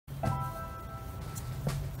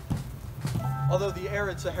Although the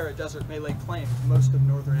arid Sahara Desert may lay claim to most of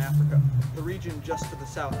northern Africa, the region just to the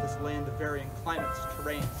south is a land of varying climates,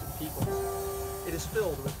 terrains, and peoples. It is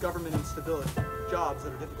filled with government instability, jobs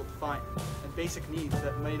that are difficult to find, and basic needs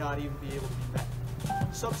that may not even be able to be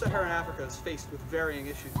met. Sub-Saharan Africa is faced with varying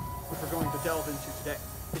issues, which we're going to delve into today.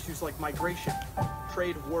 Issues like migration,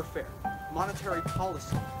 trade warfare, monetary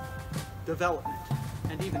policy, development,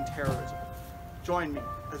 and even terrorism. Join me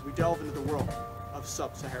as we delve into the world of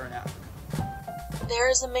Sub-Saharan Africa. There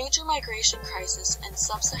is a major migration crisis in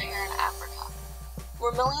Sub-Saharan Africa,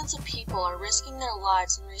 where millions of people are risking their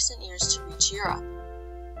lives in recent years to reach Europe.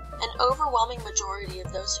 An overwhelming majority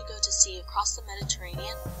of those who go to sea across the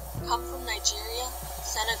Mediterranean come from Nigeria,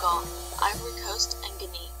 Senegal, Ivory Coast, and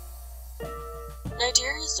Guinea.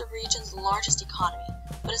 Nigeria is the region's largest economy,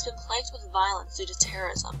 but has been plagued with violence due to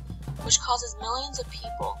terrorism, which causes millions of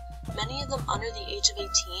people, many of them under the age of 18,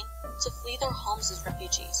 to flee their homes as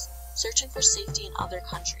refugees, searching for safety in other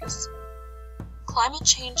countries. Climate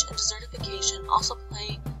change and desertification also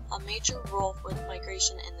play a major role with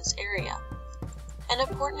migration in this area. An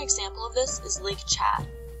important example of this is Lake Chad.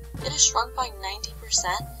 It has shrunk by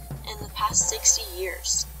 90% in the past 60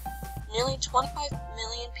 years. Nearly 25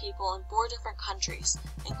 million people in 4 different countries,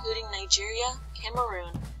 including Nigeria,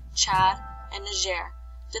 Cameroon, Chad, and Niger,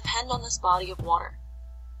 depend on this body of water.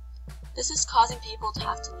 This is causing people to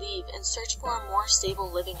have to leave and search for a more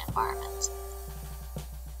stable living environment.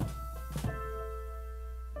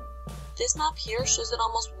 This map here shows that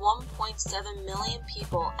almost 1.7 million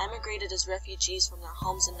people emigrated as refugees from their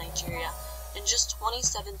homes in Nigeria in just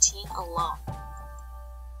 2017 alone.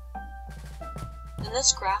 And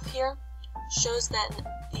this graph here shows that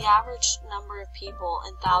the average number of people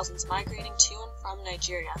in thousands migrating to and from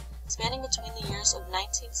Nigeria, spanning between the years of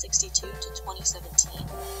 1962 to 2017.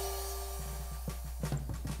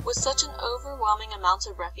 With such an overwhelming amount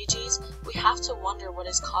of refugees, we have to wonder what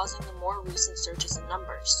is causing the more recent surges in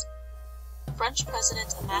numbers. French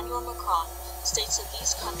President Emmanuel Macron states that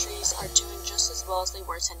these countries are doing just as well as they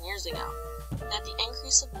were 10 years ago, and that the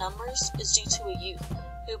increase of numbers is due to a youth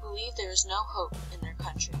who believe there is no hope in their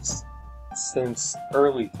countries. Since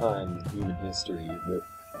early time in human history, the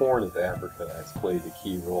Horn of Africa has played a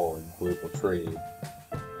key role in global trade.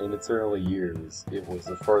 In its early years, it was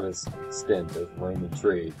the farthest extent of Roman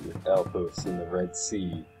trade, with outposts in the Red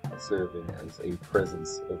Sea serving as a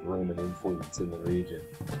presence of Roman influence in the region.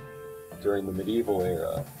 During the medieval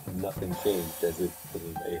era, nothing changed as it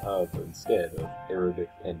became a hub instead of Arabic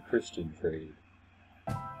and Christian trade.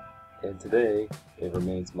 And today, it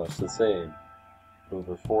remains much the same.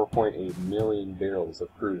 Over 4.8 million barrels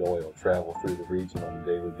of crude oil travel through the region on a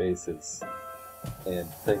daily basis. And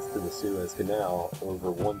thanks to the Suez Canal,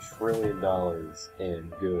 over $1 trillion in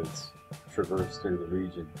goods traverse through the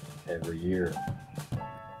region every year.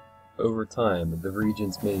 Over time, the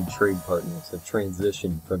region's main trade partners have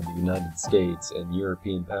transitioned from the United States and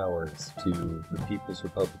European powers to the People's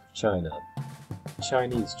Republic of China.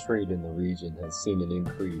 Chinese trade in the region has seen an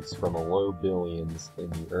increase from a low billions in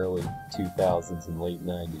the early 2000s and late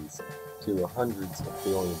 90s to hundreds of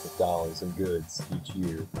billions of dollars in goods each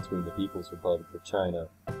year between the People's Republic of China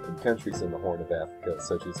and countries in the Horn of Africa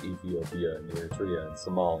such as Ethiopia and Eritrea and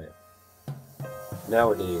Somalia.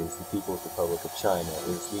 Nowadays, the People's Republic of China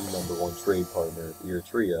is the #1 trade partner of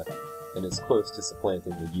Eritrea and is close to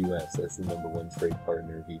supplanting the U.S. as the #1 trade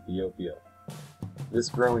partner of Ethiopia. This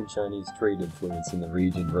growing Chinese trade influence in the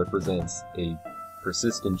region represents a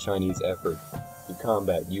persistent Chinese effort to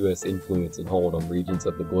combat U.S. influence and hold on regions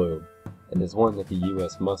of the globe, and is one that the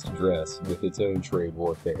U.S. must address with its own trade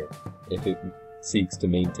warfare if it seeks to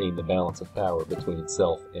maintain the balance of power between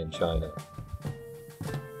itself and China.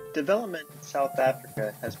 Development in South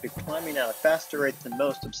Africa has been climbing at a faster rate than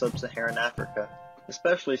most of Sub-Saharan Africa,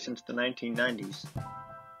 especially since the 1990s.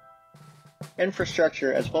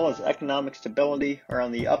 Infrastructure as well as economic stability are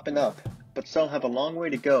on the up and up, but still have a long way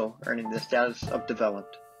to go earning the status of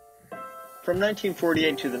developed. From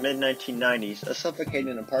 1948 to the mid-1990s, a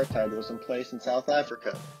suffocating apartheid was in place in South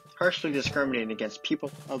Africa, harshly discriminating against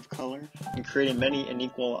people of color and creating many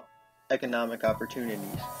unequal economic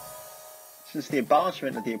opportunities. Since the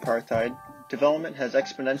abolishment of the apartheid, development has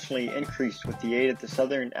exponentially increased with the aid of the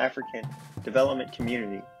Southern African Development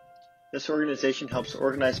Community. This organization helps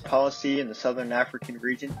organize policy in the Southern African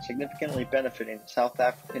region, significantly benefiting the South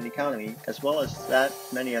African economy as well as that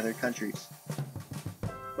of many other countries.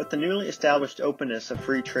 With the newly established openness of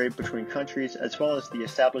free trade between countries as well as the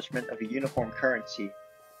establishment of a uniform currency,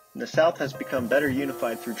 the South has become better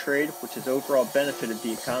unified through trade, which has overall benefited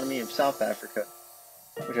the economy of South Africa,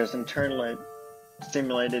 which has in turn led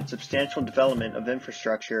stimulated substantial development of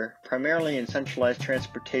infrastructure, primarily in centralized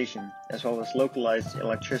transportation, as well as localized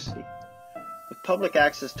electricity. With public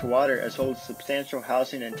access to water as well as substantial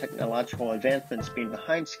housing and technological advancements being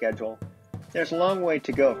behind schedule, there's a long way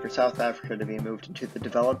to go for South Africa to be moved into the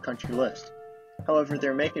developed country list. However,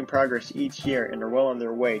 they're making progress each year and are well on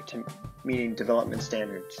their way to meeting development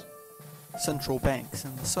standards. Central banks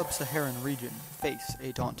in the Sub-Saharan region face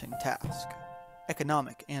a daunting task.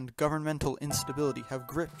 Economic and governmental instability have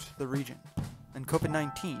gripped the region, and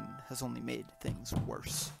COVID-19 has only made things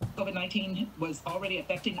worse. COVID-19 was already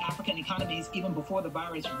affecting African economies even before the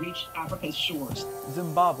virus reached Africa's shores.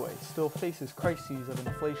 Zimbabwe still faces crises of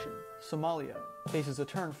inflation. Somalia faces a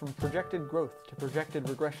turn from projected growth to projected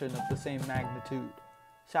regression of the same magnitude.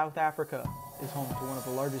 South Africa is home to one of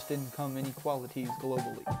the largest income inequalities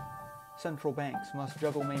globally. Central banks must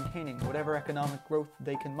juggle maintaining whatever economic growth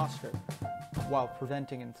they can muster, while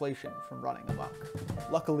preventing inflation from running amok.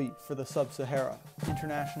 Luckily for the Sub-Sahara,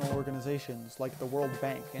 international organizations like the World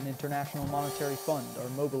Bank and International Monetary Fund are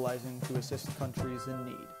mobilizing to assist countries in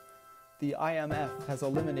need. The IMF has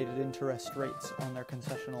eliminated interest rates on their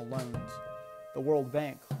concessional loans. The World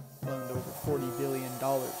Bank loaned over $40 billion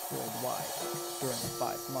worldwide during a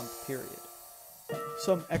 5-month period.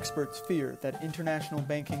 Some experts fear that international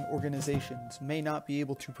banking organizations may not be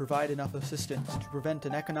able to provide enough assistance to prevent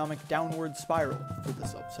an economic downward spiral for the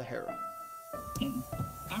Sub-Sahara.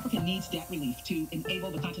 Africa needs debt relief to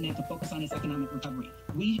enable the continent to focus on its economic recovery.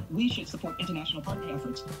 We should support international partner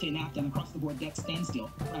efforts to enact an across-the-board debt standstill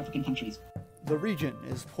for African countries. The region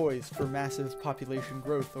is poised for massive population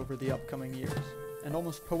growth over the upcoming years, and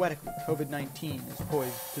almost poetically, COVID-19 is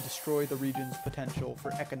poised to destroy the region's potential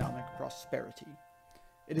for economic prosperity.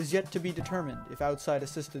 It is yet to be determined if outside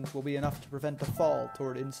assistance will be enough to prevent a fall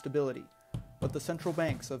toward instability, but the central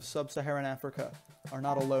banks of Sub-Saharan Africa are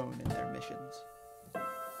not alone in their missions.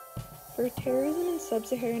 For terrorism in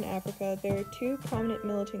Sub-Saharan Africa, there are two prominent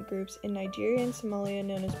militant groups in Nigeria and Somalia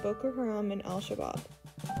known as Boko Haram and Al-Shabaab.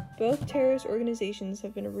 Both terrorist organizations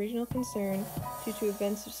have been a regional concern due to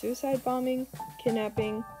events of suicide bombing,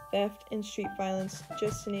 kidnapping, theft, and street violence,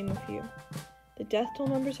 just to name a few. The death toll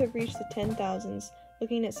numbers have reached the 10,000s,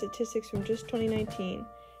 looking at statistics from just 2019,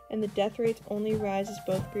 and the death rates only rise as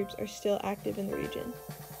both groups are still active in the region.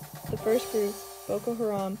 The first group, Boko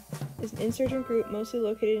Haram, is an insurgent group mostly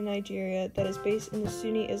located in Nigeria that is based in the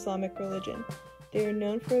Sunni Islamic religion. They are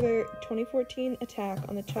known for their 2014 attack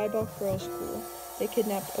on the Chibok Girls' School. They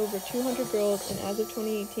kidnapped over 200 girls and as of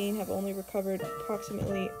 2018 have only recovered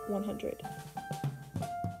approximately 100.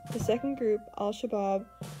 The second group, Al-Shabaab,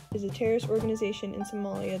 is a terrorist organization in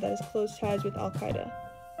Somalia that has close ties with Al-Qaeda.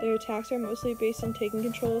 Their attacks are mostly based on taking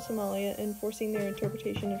control of Somalia and enforcing their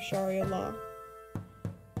interpretation of Sharia law.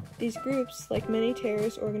 These groups, like many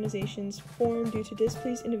terrorist organizations, form due to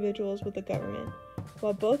displeased individuals with the government.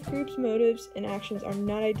 While both groups' motives and actions are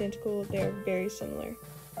not identical, they are very similar.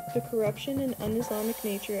 The corruption and un-Islamic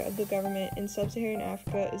nature of the government in Sub-Saharan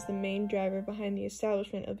Africa is the main driver behind the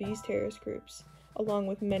establishment of these terrorist groups, along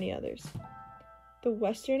with many others. The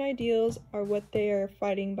Western ideals are what they are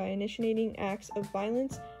fighting by initiating acts of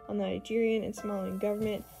violence on the Nigerian and Somalian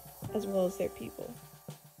government, as well as their people.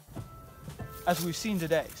 As we've seen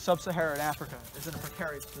today, Sub-Saharan Africa is in a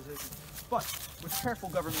precarious position, but with careful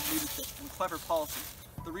government leadership and clever policy,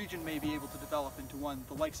 the region may be able to develop into one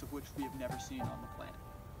the likes of which we have never seen on the planet.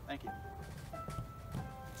 Thank you.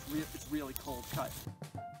 It's really cold cut.